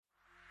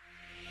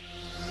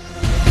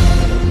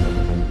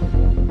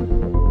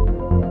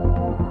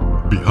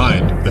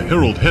Behind the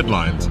Herald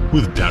headlines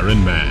with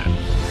Darren Mann.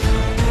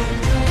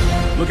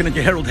 Looking at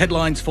your Herald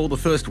headlines for the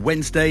first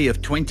Wednesday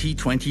of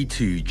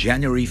 2022,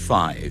 January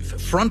 5.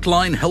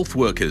 Frontline health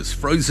workers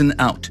frozen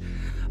out.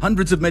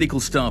 Hundreds of medical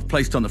staff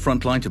placed on the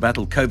front line to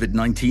battle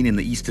COVID-19 in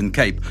the Eastern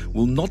Cape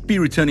will not be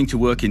returning to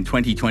work in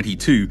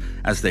 2022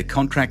 as their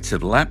contracts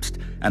have lapsed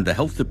and the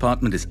health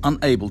department is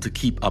unable to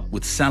keep up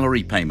with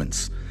salary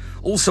payments.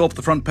 Also off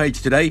the front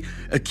page today,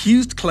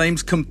 accused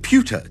claims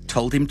computer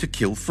told him to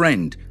kill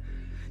friend.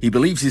 He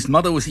believes his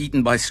mother was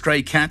eaten by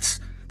stray cats,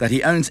 that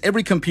he owns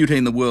every computer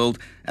in the world,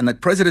 and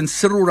that President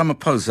Cyril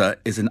Ramaphosa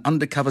is an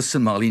undercover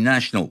Somali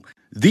national.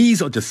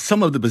 These are just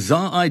some of the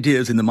bizarre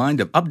ideas in the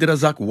mind of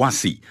Abdirazak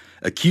Wasi,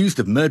 accused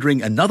of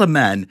murdering another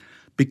man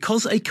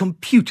because a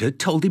computer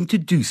told him to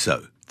do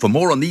so. For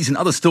more on these and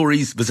other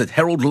stories, visit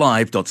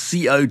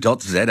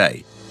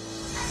heraldlive.co.za.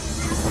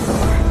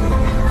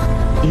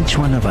 Each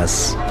one of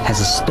us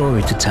has a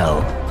story to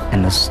tell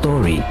and a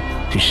story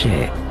to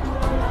share.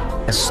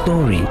 A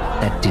story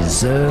that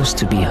deserves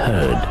to be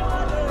heard.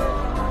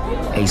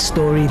 A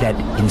story that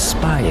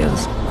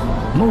inspires,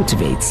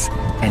 motivates,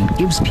 and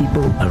gives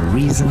people a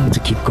reason to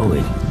keep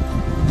going.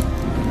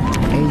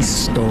 A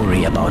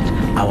story about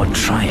our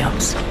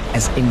triumphs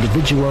as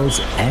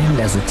individuals and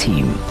as a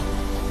team.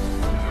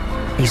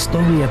 A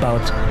story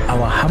about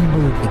our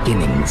humble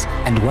beginnings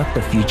and what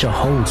the future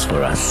holds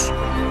for us.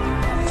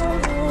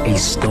 A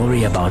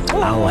story about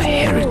our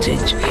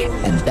heritage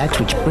and that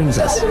which brings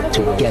us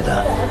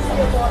together.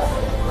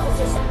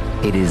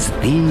 It is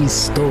these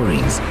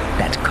stories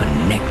that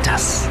connect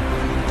us.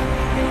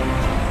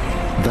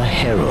 The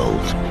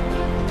Herald.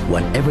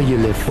 Whatever you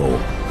live for,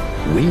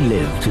 we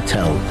live to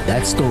tell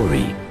that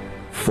story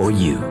for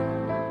you.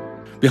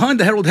 Behind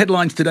the Herald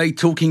headlines today,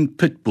 talking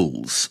pit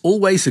bulls.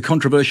 Always a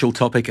controversial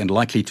topic and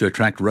likely to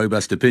attract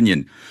robust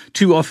opinion.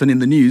 Too often in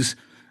the news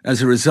as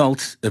a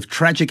result of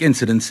tragic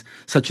incidents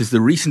such as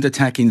the recent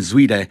attack in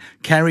Zwide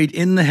carried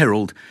in the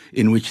Herald,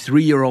 in which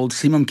 3-year-old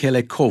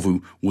Simamkele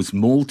Kovu was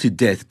mauled to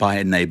death by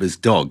a neighbour's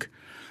dog.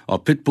 Are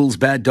pit bulls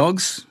bad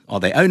dogs? Are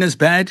their owners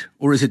bad?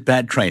 Or is it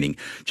bad training?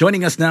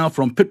 Joining us now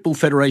from Pitbull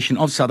Federation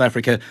of South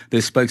Africa,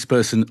 their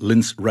spokesperson,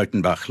 Linz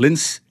Rautenbach.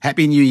 Linz,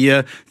 Happy New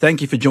Year.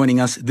 Thank you for joining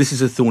us. This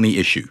is a thorny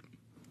issue.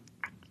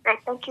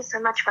 Thank you so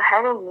much for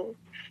having me.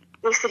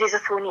 Yes, it is a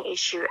thorny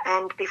issue.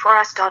 And before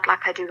I start,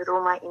 like I do with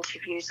all my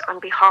interviews, on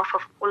behalf of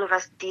all of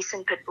us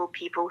decent pitbull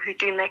people who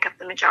do make up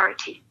the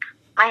majority,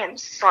 I am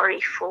sorry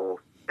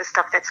for the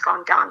stuff that's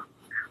gone down.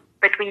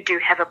 But we do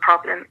have a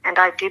problem, and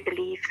I do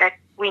believe that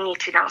we need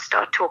to now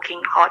start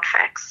talking hard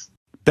facts.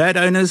 Bad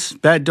owners,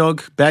 bad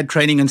dog, bad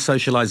training and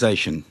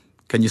socialization.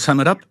 Can you sum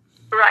it up?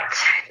 Right.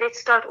 Let's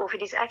start off.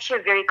 It is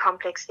actually a very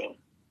complex thing.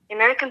 The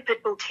American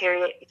Pit Bull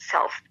Terrier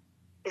itself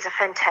is a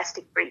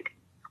fantastic breed.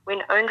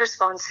 When owned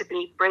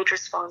responsibly, bred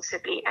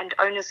responsibly, and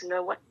owners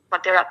know what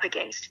they're up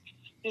against.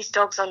 These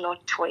dogs are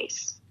not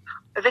toys.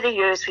 Over the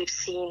years, we've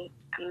seen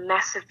a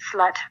massive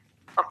flood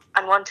of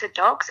unwanted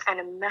dogs and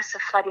a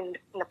massive flood in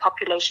the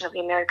population of the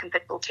American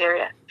Pit Bull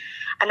Terrier.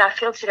 And I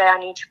feel today I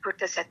need to put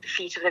this at the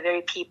feet of the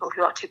very people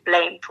who are to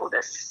blame for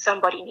this.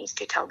 Somebody needs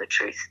to tell the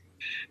truth.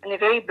 And the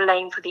very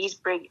blame for this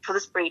breed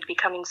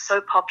becoming so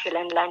popular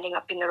and landing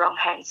up in the wrong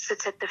hands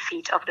sits at the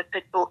feet of the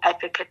Pit Bull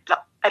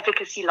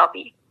advocacy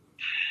lobby.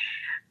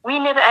 We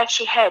never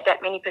actually had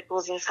that many pit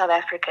bulls in South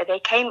Africa.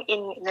 They came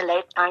in the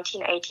late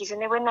 1980s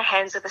and they were in the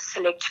hands of a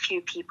select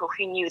few people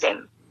who knew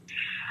them.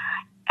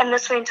 And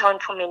this went on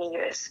for many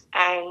years.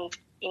 And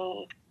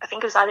in, I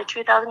think it was either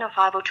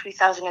 2005 or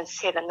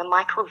 2007, the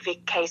Michael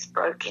Vick case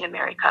broke in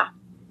America.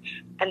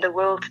 And the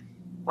world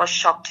was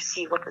shocked to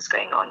see what was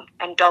going on.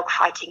 And dog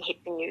fighting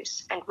hit the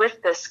news. And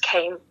with this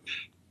came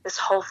this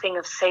whole thing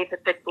of save the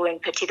pit bull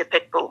and pity the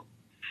pit bull.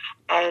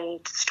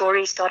 And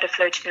stories started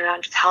floating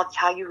around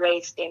how you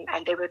raised them,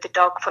 and they were the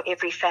dog for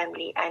every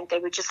family, and they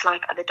were just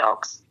like other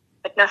dogs.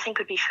 But nothing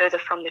could be further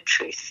from the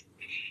truth.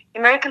 The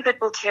American Pit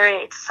Bull Terrier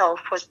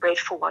itself was bred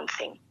for one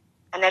thing,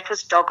 and that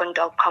was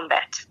dog-on-dog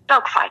combat,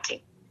 dog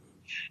fighting.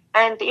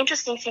 And the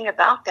interesting thing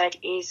about that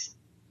is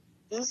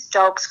these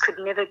dogs could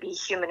never be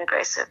human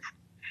aggressive.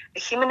 A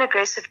human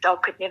aggressive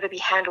dog could never be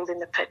handled in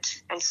the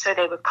pit, and so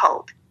they were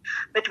culled.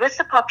 But with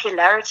the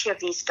popularity of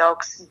these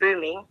dogs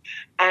booming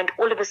and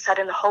all of a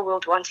sudden the whole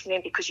world wanting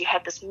them because you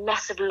had this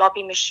massive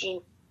lobby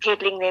machine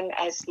peddling them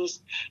as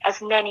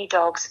nanny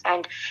dogs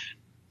and,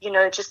 you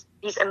know, just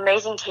these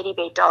amazing teddy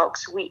bear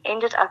dogs, we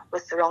ended up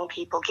with the wrong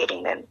people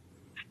getting them.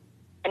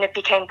 And it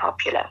became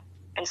popular.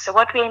 And so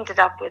what we ended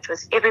up with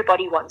was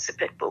everybody wants a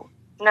pit bull.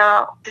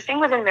 Now, the thing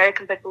with an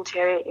American Pit Bull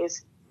Terrier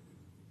is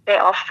they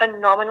are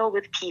phenomenal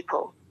with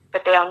people,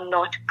 but they are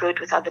not good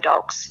with other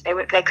dogs.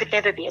 They could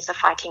never be as a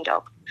fighting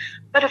dog.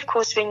 But of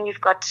course, when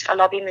you've got a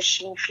lobby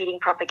machine feeding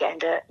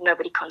propaganda,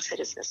 nobody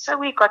considers this. So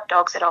we've got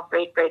dogs that are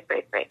bred.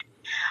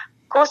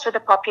 Of course, with the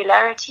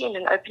popularity and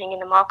an opening in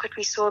the market,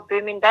 we saw a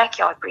boom in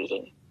backyard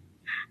breeding.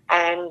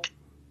 And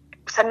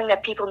something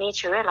that people need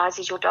to realize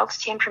is your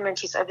dog's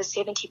temperament is over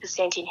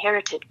 70%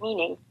 inherited,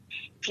 meaning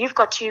if you've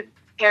got two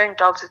parent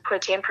dogs with poor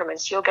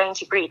temperaments, you're going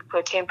to breed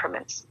poor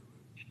temperaments.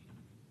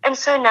 And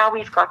so now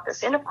we've got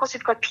this. And of course,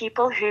 we've got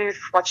people who've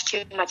watched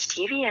too much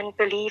TV and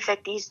believe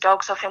that these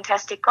dogs are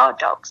fantastic guard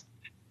dogs.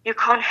 You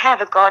can't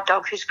have a guard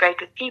dog who's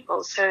great with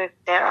people. So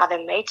they're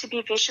either made to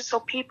be vicious,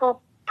 or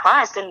people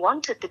prized and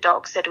wanted the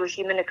dogs that were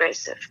human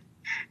aggressive.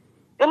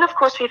 Then, of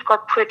course, we've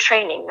got poor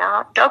training.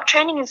 Now, dog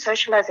training and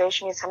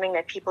socialization is something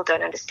that people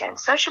don't understand.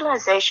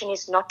 Socialization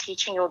is not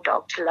teaching your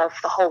dog to love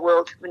the whole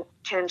world in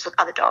terms of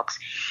other dogs.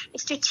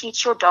 It's to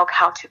teach your dog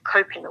how to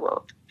cope in the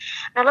world.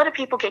 Now, a lot of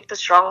people get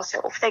this wrong. So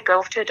if they go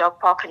off to a dog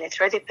park and they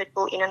throw their pit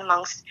bull in and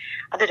amongst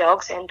other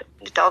dogs, and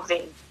the dog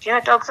then,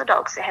 dogs are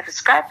dogs. They have a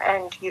scrap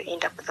and you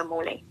end up with a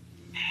mauling.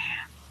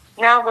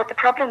 Now, what the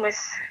problem with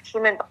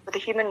the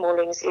human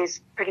maulings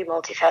is pretty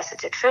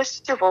multifaceted.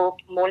 First of all,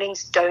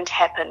 maulings don't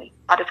happen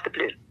out of the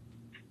blue.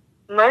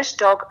 Most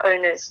dog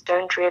owners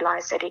don't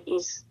realize that it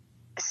is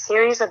a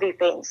series of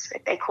events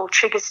that they call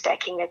trigger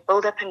stacking that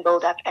build up,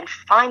 and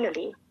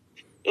finally,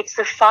 it's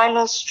the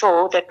final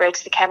straw that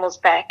breaks the camel's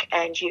back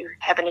and you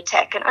have an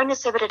attack. And owners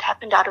said that it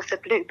happened out of the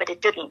blue, but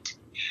it didn't.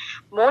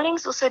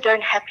 Maulings also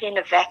don't happen in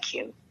a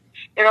vacuum.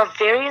 There are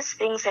various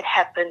things that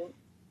happen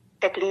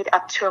that lead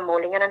up to a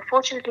mauling. And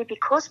unfortunately,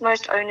 because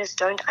most owners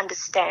don't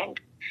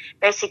understand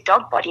basic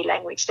dog body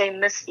language, they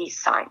miss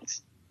these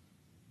signs.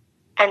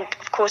 And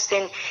of course,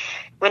 then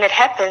when it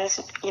happens,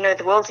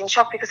 the world's in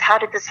shock because how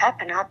did this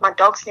happen? My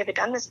dog's never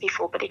done this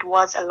before, but it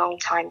was a long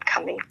time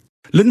coming.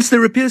 Linz,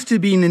 there appears to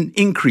have been an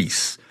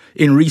increase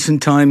in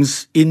recent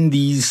times in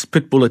these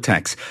pit bull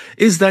attacks.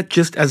 Is that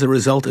just as a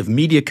result of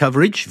media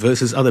coverage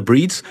versus other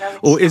breeds? No,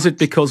 or is it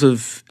because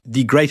of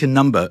the greater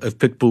number of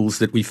pit bulls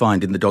that we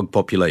find in the dog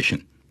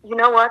population? You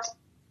know what?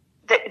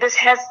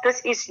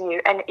 This is new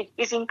and it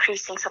is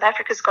increasing. South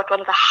Africa's got one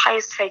of the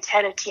highest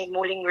fatality and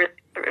mauling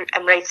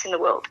rates in the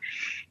world.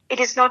 It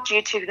is not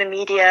due to the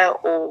media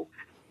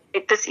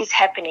this is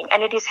happening.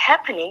 And it is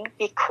happening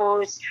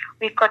because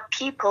we've got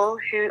people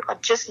who are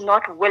just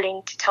not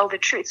willing to tell the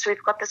truth. So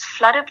we've got this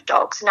flood of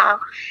dogs. Now,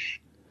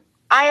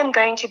 I am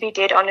going to be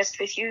dead honest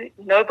with you.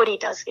 Nobody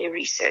does their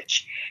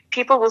research.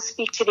 People will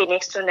speak to their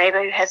next door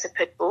neighbor who has a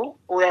pit bull,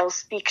 or they'll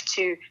speak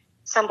to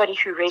somebody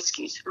who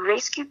rescues.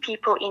 Rescue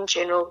people in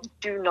general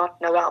do not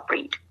know our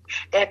breed.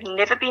 They have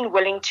never been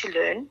willing to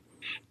learn.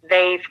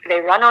 They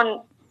run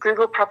on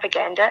Google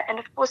propaganda, and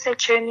of course they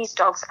churn these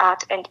dogs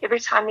out, and every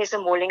time there's a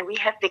mauling, we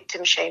have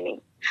victim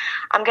shaming.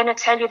 I'm going to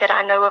tell you that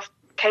I know of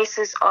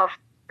cases of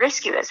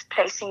rescuers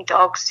placing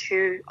dogs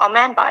who are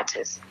man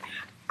biters.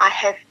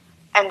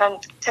 And I'm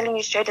telling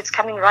you straight, it's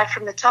coming right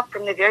from the top,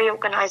 from the very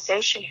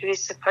organization who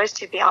is supposed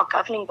to be our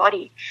governing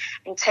body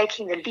and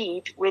taking the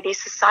lead, where their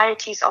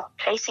societies are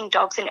placing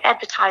dogs and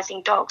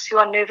advertising dogs who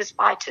are nervous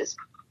biters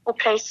or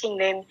placing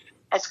them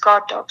as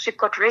guard dogs. We've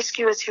got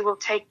rescuers who will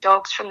take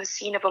dogs from the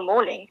scene of a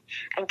mauling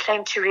and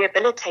claim to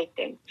rehabilitate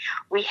them.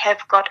 We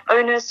have got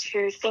owners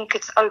who think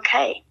it's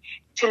okay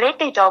to let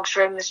their dogs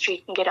roam the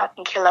street and get out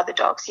and kill other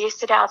dogs.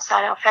 Yesterday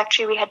outside our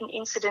factory, we had an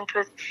incident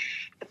with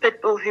a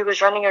pit bull who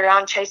was running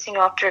around chasing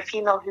after a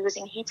female who was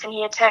in heat, and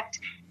he attacked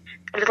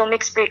a little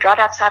mixed breed right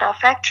outside our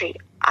factory.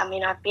 I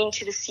mean, I've been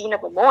to the scene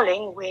of a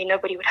mauling where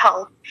nobody would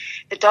help.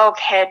 The dog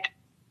had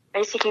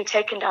basically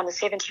taken down a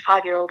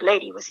 75-year-old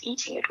lady, was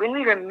eating it. When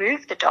we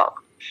removed the dog,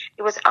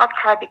 there was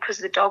outcry because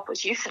the dog was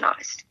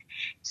euthanized.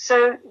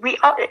 So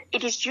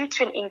it is due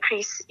to an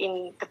increase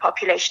in the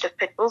population of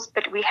pit bulls,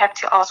 but we have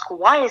to ask,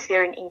 why is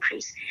there an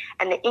increase?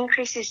 And the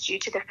increase is due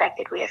to the fact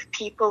that we have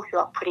people who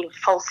are putting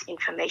false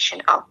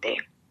information out there.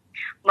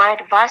 My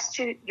advice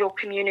to your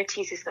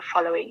communities is the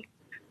following.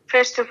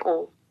 First of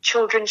all,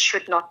 children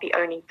should not be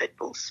owning pit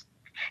bulls.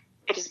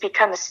 It has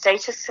become a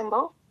status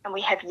symbol, and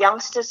we have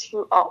youngsters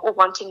who are all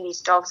wanting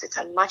these dogs. It's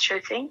a macho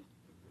thing.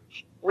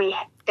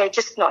 They're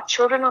just not.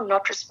 Children are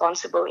not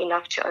responsible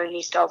enough to own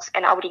these dogs.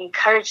 And I would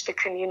encourage the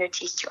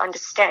communities to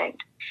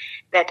understand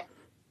that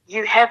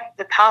you have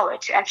the power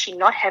to actually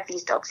not have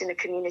these dogs in the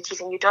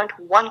communities, and you don't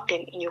want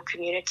them in your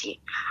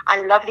community.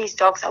 I love these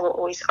dogs. I will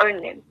always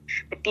own them.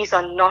 But these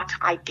are not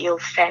ideal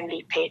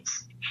family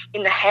pets.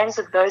 In the hands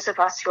of those of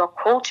us who are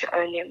called to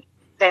own them,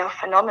 they are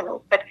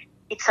phenomenal. But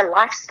it's a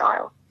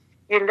lifestyle.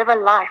 You live a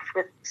life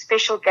with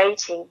special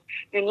gating.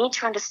 You need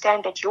to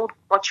understand that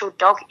what your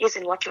dog is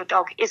and what your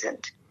dog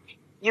isn't.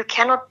 You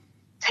cannot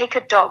take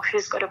a dog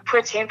who's got a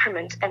poor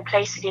temperament and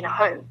place it in a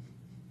home.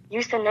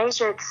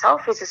 Euthanasia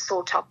itself is a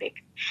sore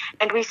topic.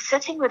 And we're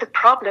sitting with a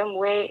problem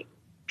where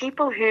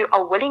people who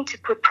are willing to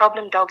put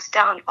problem dogs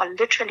down are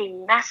literally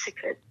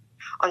massacred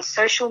on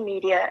social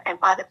media and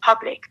by the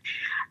public.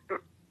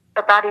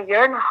 About a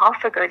year and a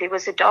half ago, there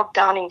was a dog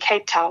down in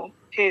Cape Town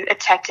who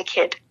attacked a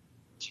kid.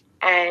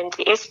 And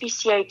the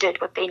SPCA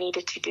did what they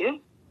needed to do,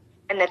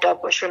 and the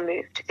dog was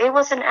removed. There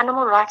was an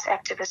animal rights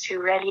activist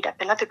who rallied up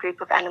another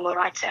group of animal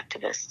rights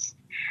activists,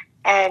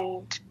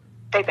 and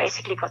they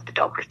basically got the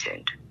dog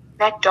returned.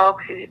 That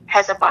dog, who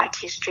has a bite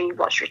history,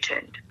 was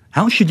returned.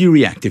 How should you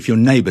react if your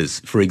neighbours,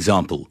 for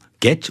example,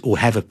 get or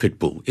have a pit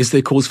bull? Is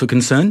there cause for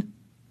concern?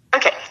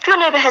 Okay, if your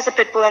neighbour has a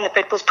pit bull and the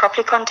pit bull is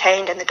properly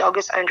contained and the dog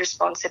is owned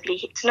responsibly,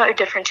 it's no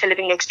different to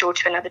living next door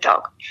to another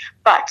dog.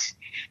 But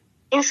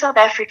in South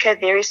Africa,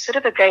 there is sort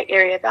of a grey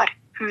area about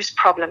whose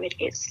problem it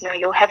is.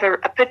 You'll have a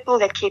pit bull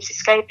that keeps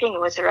escaping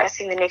or is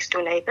harassing the next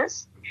door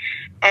neighbors,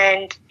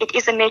 and it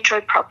is a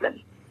Metro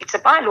problem. It's a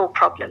bylaw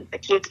problem,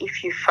 but yet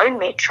if you phone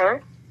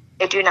Metro,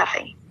 they do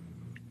nothing.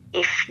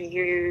 If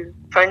you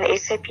phone the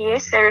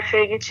SAPS, they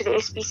refer you to the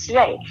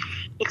SPCA.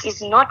 It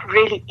is not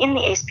really in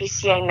the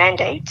SPCA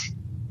mandate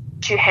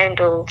to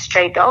handle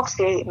stray dogs.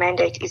 Their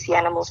mandate is the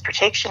Animals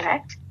Protection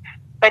Act.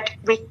 But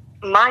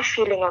my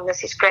feeling on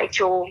this is great.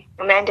 Your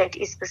mandate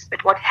is this,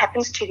 but what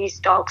happens to these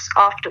dogs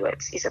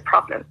afterwards is a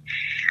problem.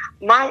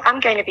 I'm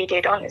going to be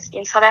dead honest.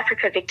 In South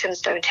Africa,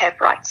 victims don't have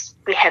rights.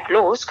 We have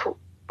laws,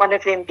 one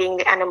of them being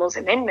the Animals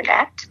Amendment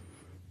Act.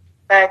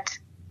 But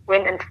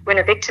when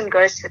a victim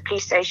goes to the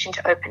police station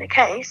to open a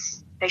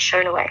case, they're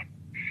shown away.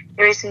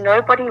 There is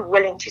nobody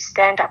willing to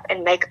stand up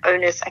and make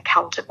owners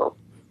accountable.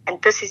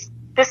 And this is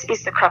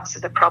the crux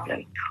of the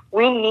problem.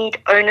 We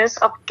need owners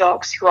of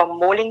dogs who are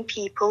mauling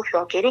people, who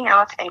are getting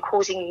out and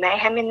causing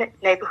mayhem in the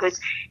neighborhoods,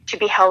 to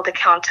be held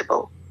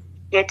accountable.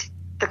 Yet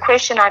the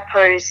question I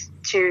pose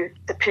to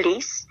the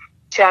police,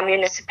 to our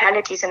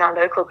municipalities and our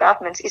local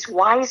governments is,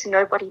 why is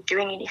nobody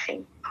doing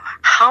anything?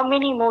 How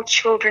many more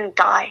children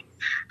die?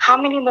 How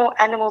many more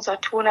animals are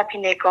torn up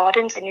in their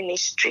gardens and in their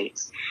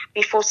streets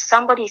before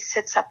somebody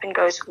sits up and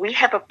goes, we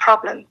have a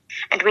problem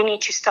and we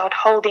need to start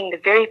holding the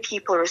very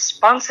people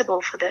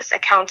responsible for this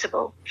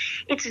accountable?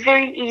 It's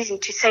very easy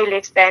to say,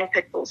 let's ban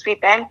pit bulls. We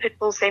ban pit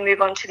bulls, they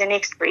move on to the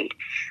next breed,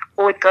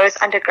 or it goes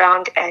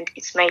underground and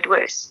it's made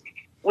worse.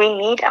 We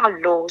need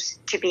our laws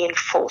to be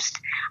enforced.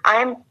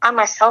 I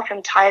myself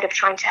am tired of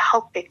trying to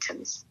help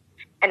victims,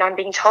 and I'm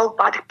being told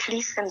by the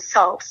police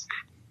themselves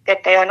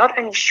that they are not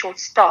only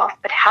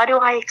short-staffed, but how do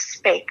I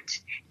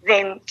expect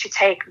them to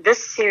take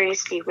this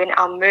seriously when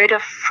our murder,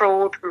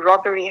 fraud,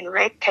 robbery and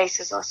rape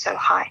cases are so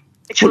high?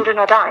 The children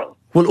are dying.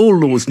 Well, all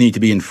laws need to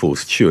be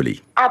enforced, surely.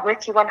 I'm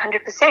with you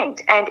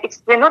 100%. And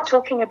we're not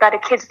talking about a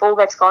kid's ball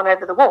that's gone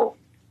over the wall.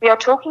 We are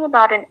talking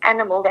about an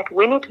animal that,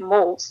 when it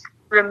mauls,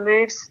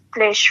 removes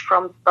flesh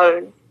from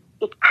bone.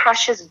 It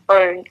crushes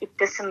bone. It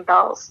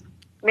disembowels.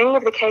 Many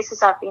of the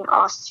cases I've been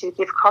asked to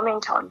give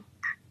comment on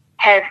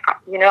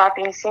I've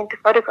been sent the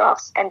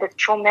photographs, and the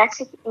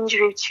traumatic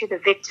injury to the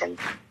victim,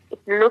 it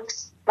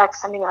looks like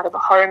something out of a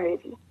horror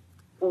movie.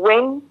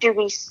 When do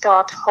we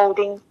start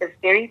holding the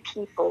very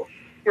people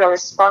who are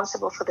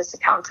responsible for this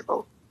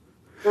accountable?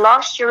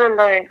 Last year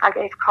alone, I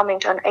gave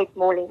comment on 8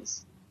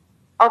 maulings.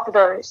 Of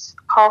those,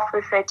 half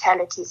were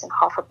fatalities and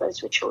half of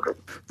those were children.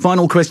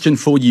 Final question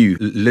for you,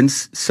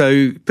 Linz.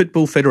 So, Pit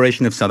Bull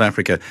Federation of South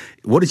Africa,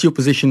 what is your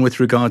position with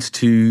regards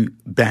to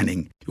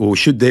banning? Or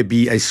should there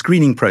be a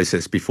screening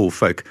process before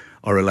folk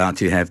are allowed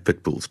to have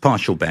pit bulls?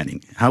 Partial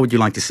banning. How would you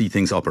like to see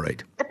things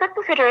operate? The Pit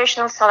Bull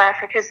Federation of South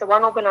Africa is the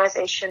one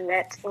organisation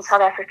in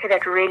South Africa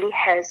that really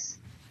has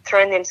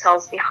thrown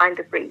themselves behind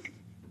the breed.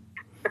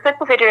 The Pit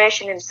Bull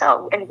Federation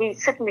themselves, and we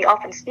certainly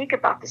often speak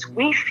about this,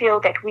 we feel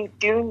that we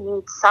do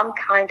need some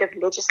kind of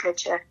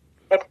legislature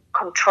that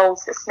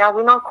controls this. Now,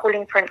 we're not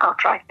calling for an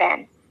outright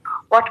ban.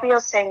 What we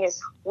are saying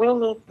is we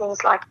need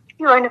things like, if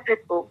you own a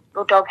pit bull,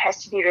 your dog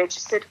has to be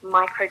registered,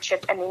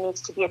 microchipped, and there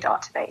needs to be a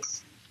database.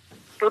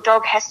 Your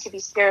dog has to be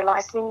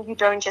sterilized, and you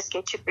don't just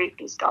get to breed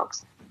these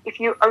dogs. If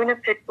you own a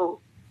pit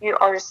bull, you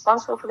are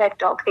responsible for that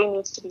dog. There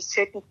needs to be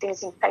certain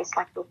things in place,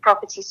 like your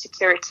property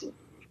security.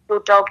 Your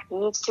dog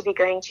needs to be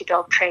going to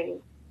dog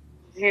training.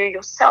 You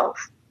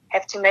yourself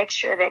have to make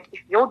sure that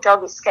if your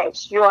dog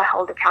escapes, you are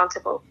held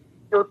accountable.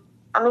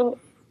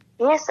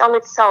 ESL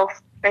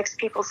itself makes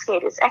people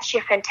scared. It's actually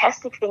a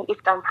fantastic thing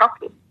if done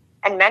properly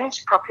and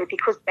managed properly,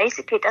 because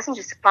basically it doesn't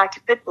just apply to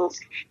pit bulls.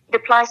 It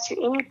applies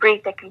to any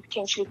breed that can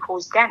potentially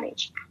cause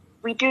damage.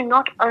 We do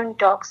not own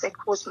dogs that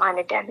cause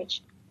minor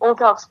damage. All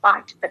dogs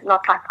bite, but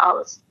not like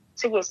ours.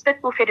 So yes,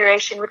 Pit Bull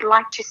Federation would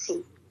like to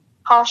see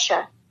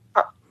harsher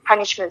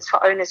punishments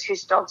for owners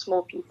whose dogs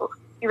maul people.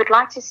 We would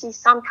like to see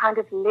some kind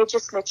of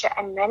legislature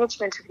and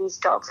management of these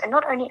dogs, and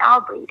not only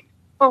our breed,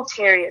 bull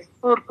terriers,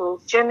 bull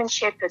bulls, German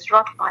shepherds,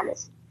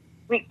 Rottweilers.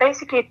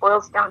 It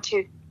boils down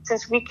to,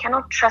 since we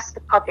cannot trust the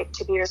public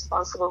to be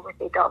responsible with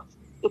their dogs,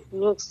 it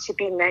needs to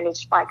be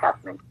managed by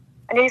government.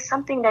 And it is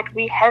something that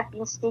we have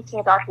been speaking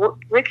about,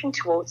 working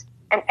towards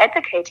and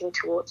advocating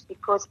towards,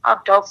 because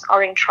our dogs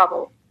are in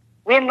trouble.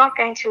 We are not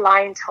going to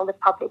lie and tell the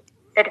public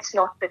that it's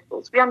not pit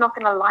bulls. We are not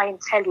going to lie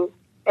and tell you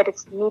that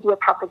it's media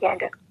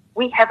propaganda.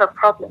 We have a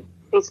problem.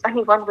 There's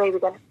only one way we're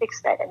going to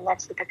fix that, and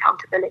that's with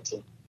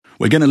accountability.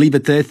 We're going to leave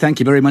it there. Thank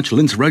you very much,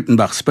 Linz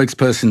Rautenbach,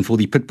 spokesperson for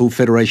the Pit Bull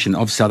Federation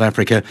of South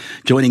Africa,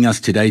 joining us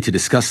today to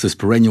discuss this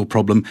perennial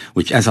problem,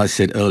 which, as I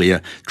said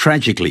earlier,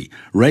 tragically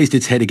raised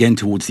its head again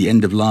towards the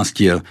end of last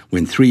year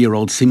when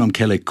 3-year-old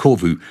Simamkele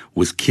Kovu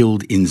was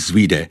killed in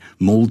Zwide,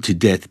 mauled to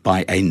death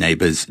by a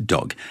neighbour's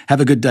dog.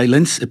 Have a good day,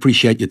 Linz.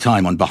 Appreciate your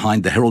time on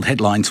Behind the Herald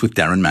Headlines with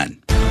Darren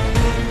Mann.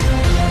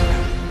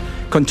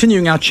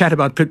 Continuing our chat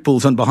about pit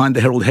bulls on Behind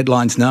the Herald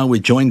Headlines now, we're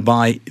joined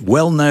by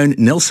well-known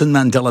Nelson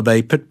Mandela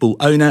Bay pit bull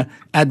owner,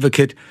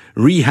 advocate,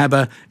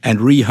 rehabber and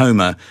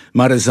rehomer,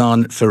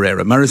 Marizanne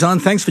Ferreira.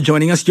 Marizanne, thanks for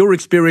joining us. Your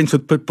experience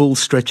with pit bulls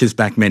stretches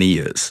back many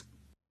years.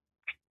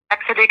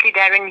 Absolutely,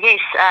 Darren. Yes,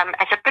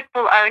 as a pit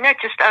bull owner,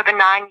 just over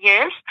 9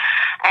 years,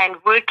 and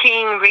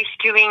working,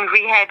 rescuing,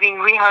 rehabbing,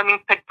 rehoming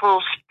pit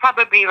bulls,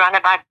 probably around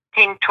about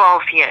 10,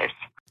 12 years.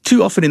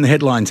 Too often in the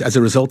headlines as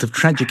a result of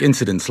tragic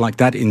incidents like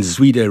that in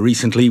Zweden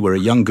recently, where a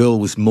young girl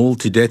was mauled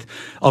to death.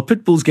 Are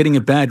pit bulls getting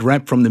a bad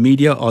rap from the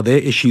media? Are their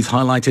issues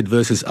highlighted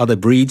versus other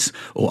breeds,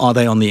 or are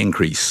they on the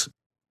increase?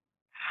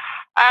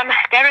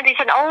 Darren, there's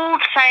an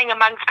old saying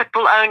amongst pit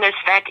bull owners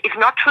that if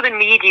not for the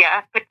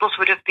media, pit bulls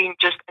would have been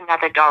just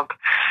another dog.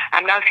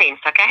 No offense,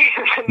 okay?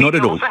 Not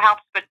at all. Also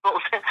helps pit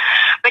bulls.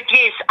 But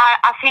yes,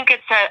 I think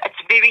it's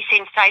very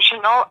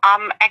sensational.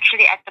 I'm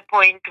actually at the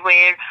point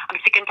where I'm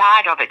sick and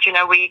tired of it. You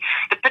know,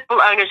 the pit bull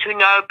owners who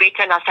know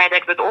better, and I say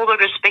that with all the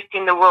respect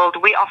in the world,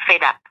 we are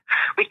fed up.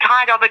 We're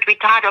tired of it. We're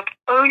tired of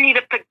only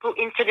the pit bull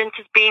incidents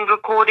being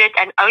recorded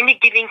and only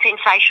giving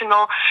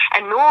sensational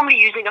and normally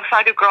using a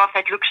photograph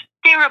that looks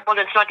terrible.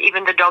 It's not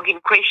even the dog in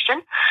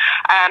question.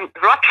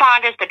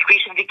 Rottweilers that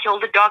recently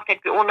killed a dog that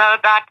we all know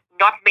about,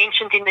 not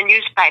mentioned in the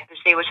newspapers.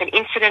 There was an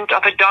incident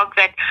of a dog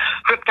that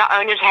ripped the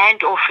owner's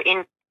hand off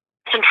in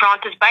St.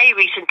 Francis Bay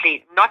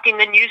recently, not in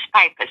the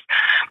newspapers.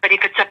 But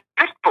if it's a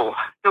pit bull,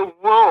 the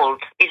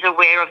world is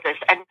aware of this.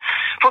 And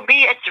for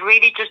me, it's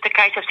really just a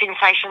case of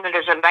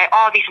sensationalism. They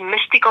are these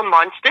mystical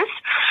monsters.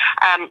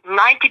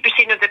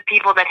 90% of the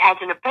people that has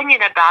an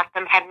opinion about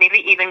them have never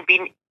even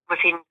been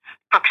within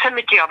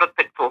proximity of a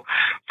pit bull.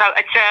 So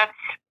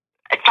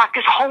it's like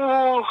this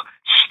whole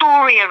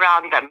story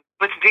around them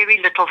with very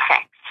little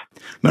facts.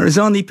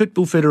 Marizanne, the Pit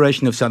Bull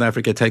Federation of South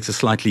Africa takes a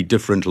slightly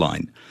different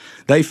line.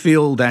 They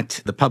feel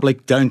that the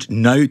public don't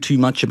know too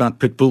much about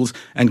pit bulls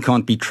and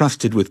can't be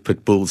trusted with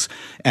pit bulls,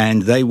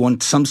 and they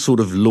want some sort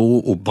of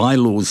law or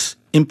bylaws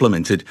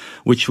implemented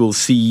which will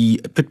see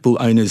pit bull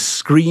owners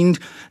screened,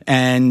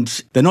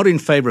 and they're not in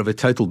favour of a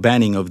total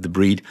banning of the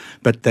breed,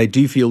 but they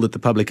do feel that the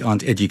public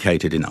aren't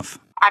educated enough.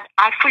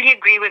 I fully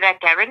agree with that,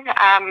 Darren.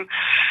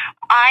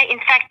 In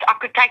fact, I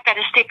could take that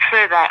a step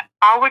further.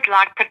 I would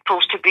like pit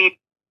bulls to be,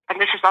 and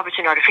this is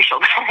obviously not official,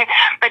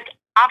 but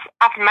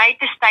I've made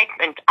the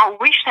statement, I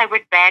wish they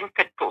would ban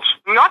pit bulls,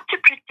 not to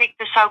protect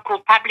the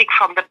so-called public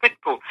from the pit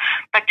bull,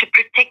 but to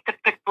protect the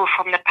pit bull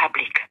from the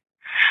public.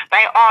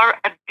 They are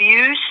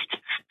abused.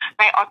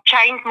 They are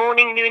chained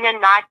morning, noon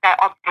and night. They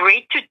are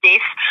bred to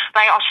death.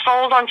 They are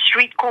sold on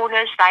street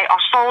corners. They are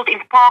sold in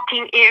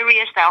parking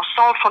areas. They are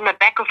sold from the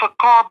back of a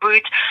car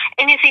boot.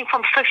 Anything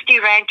from 50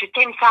 Rand to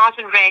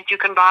 10,000 Rand, you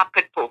can buy a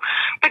pit bull.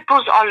 Pit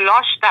bulls are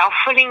lost. They are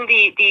filling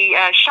the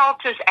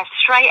shelters as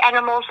stray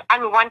animals,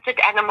 unwanted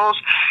animals.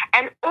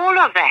 And all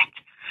of that,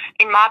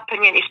 in my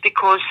opinion, is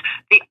because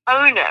the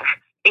owner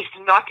is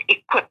not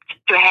equipped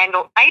to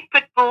handle a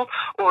pit bull,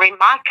 or in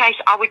my case,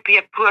 I would be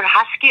a poor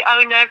husky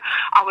owner.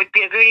 I would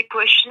be a very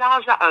poor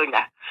schnauzer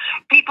owner.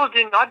 People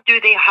do not do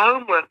their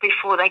homework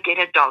before they get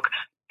a dog.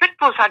 Pit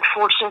bulls,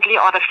 unfortunately,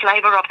 are the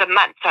flavor of the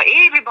month. So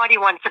everybody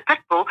wants a pit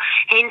bull,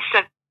 hence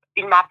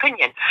in my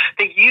opinion,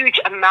 the huge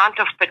amount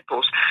of pit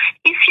bulls.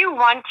 If you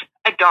want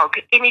a dog,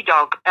 any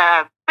dog,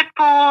 pit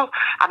bull,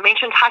 I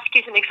mentioned husky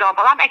as an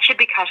example. I'm actually a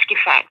big husky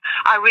fan.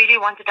 I really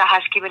wanted a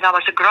husky when I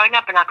was a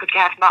grown-up and I could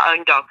have my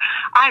own dog.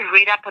 I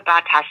read up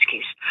about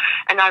huskies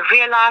and I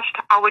realized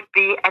I would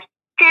be a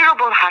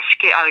terrible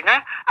husky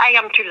owner. I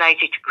am too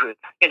lazy to groom,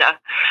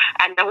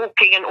 and the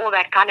walking and all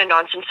that kind of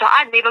nonsense. So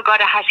I never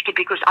got a husky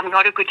because I'm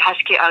not a good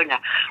husky owner,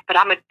 but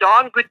I'm a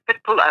darn good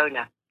pit bull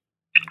owner.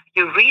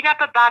 You read up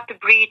about the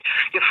breed,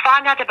 you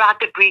find out about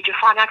the breed, you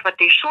find out what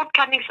their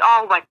shortcomings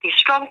are, what their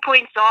strong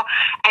points are,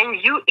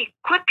 and you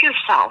equip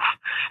yourself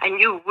and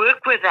you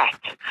work with that.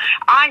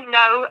 I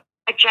know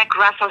a Jack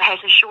Russell has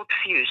a short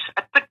fuse,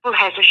 a pit bull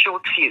has a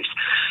short fuse.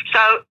 So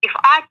if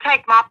I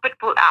take my pit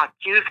bull out,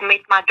 you've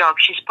met my dog,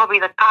 she's probably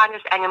the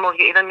kindest animal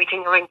you ever meet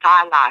in your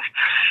entire life.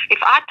 If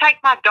I take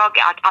my dog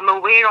out, I'm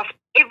aware of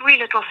every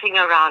little thing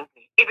around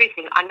me.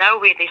 Everything. I know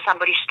where there's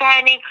somebody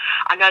standing.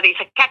 I know there's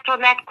a cat on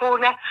that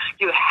corner.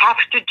 You have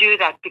to do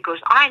that because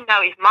I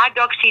know if my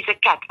dog sees a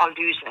cat, I'll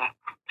lose her.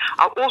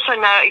 I also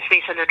know if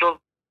there's a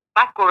little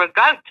buck or a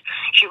goat,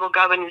 she will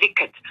go and lick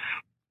it.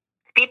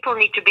 People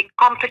need to be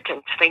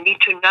competent. They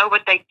need to know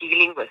what they're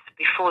dealing with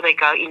before they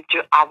go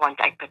into, I want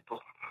a pit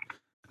bull.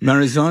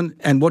 Marizanne,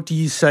 and what do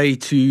you say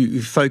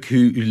to folk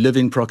who live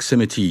in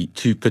proximity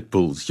to pit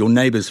bulls? Your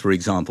neighbours, for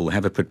example,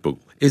 have a pit bull.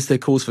 Is there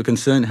cause for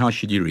concern? How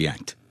should you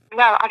react?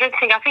 No, I don't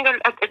think. I think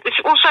it's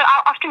also,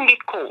 I often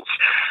get calls.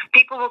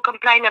 People will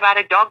complain about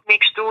a dog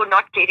next door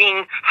not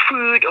getting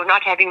food or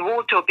not having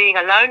water or being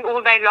alone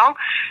all day long,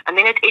 and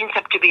then it ends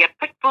up to be a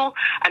pit bull,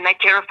 and they're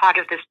terrified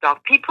of this dog.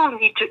 People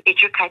need to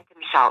educate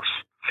themselves.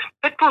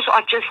 Pit bulls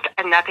are just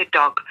another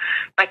dog,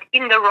 but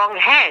in the wrong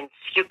hands,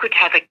 you could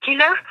have a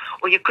killer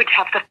or you could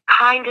have the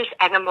kindest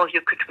animal you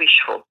could wish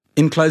for.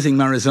 In closing,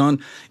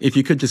 Marizanne, if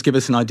you could just give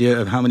us an idea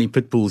of how many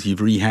pit bulls you've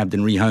rehabbed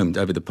and rehomed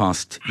over the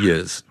past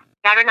years.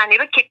 Darren, I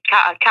never kept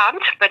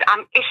count, but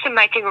I'm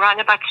estimating around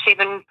about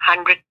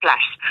 700 plus.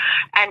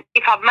 And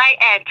if I may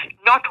add,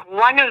 not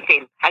one of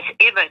them has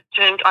ever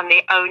turned on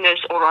their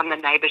owners or on the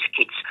neighbours'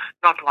 kids.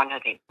 Not one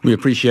of them. We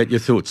appreciate your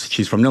thoughts.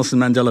 She's from Nelson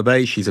Mandela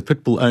Bay. She's a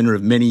pit bull owner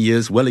of many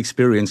years, well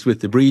experienced with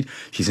the breed.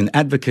 She's an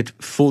advocate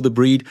for the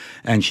breed,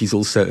 and she's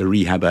also a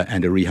rehabber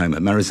and a rehomer.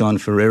 Marizanne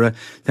Ferreira,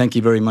 thank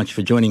you very much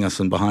for joining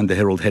us on Behind the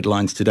Herald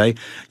Headlines today.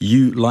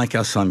 You, like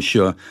us, I'm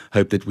sure,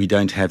 hope that we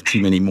don't have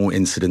too many more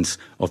incidents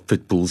of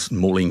pit bulls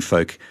mauling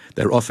folk.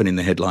 They're often in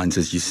the headlines,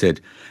 as you said,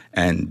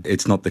 and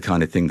it's not the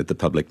kind of thing that the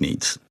public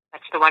needs.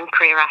 That's the one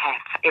prayer I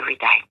have every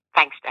day.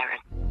 Thanks,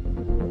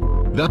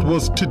 Darren. That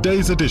was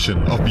today's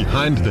edition of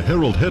Behind the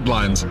Herald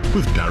Headlines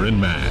with Darren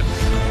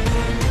Mann.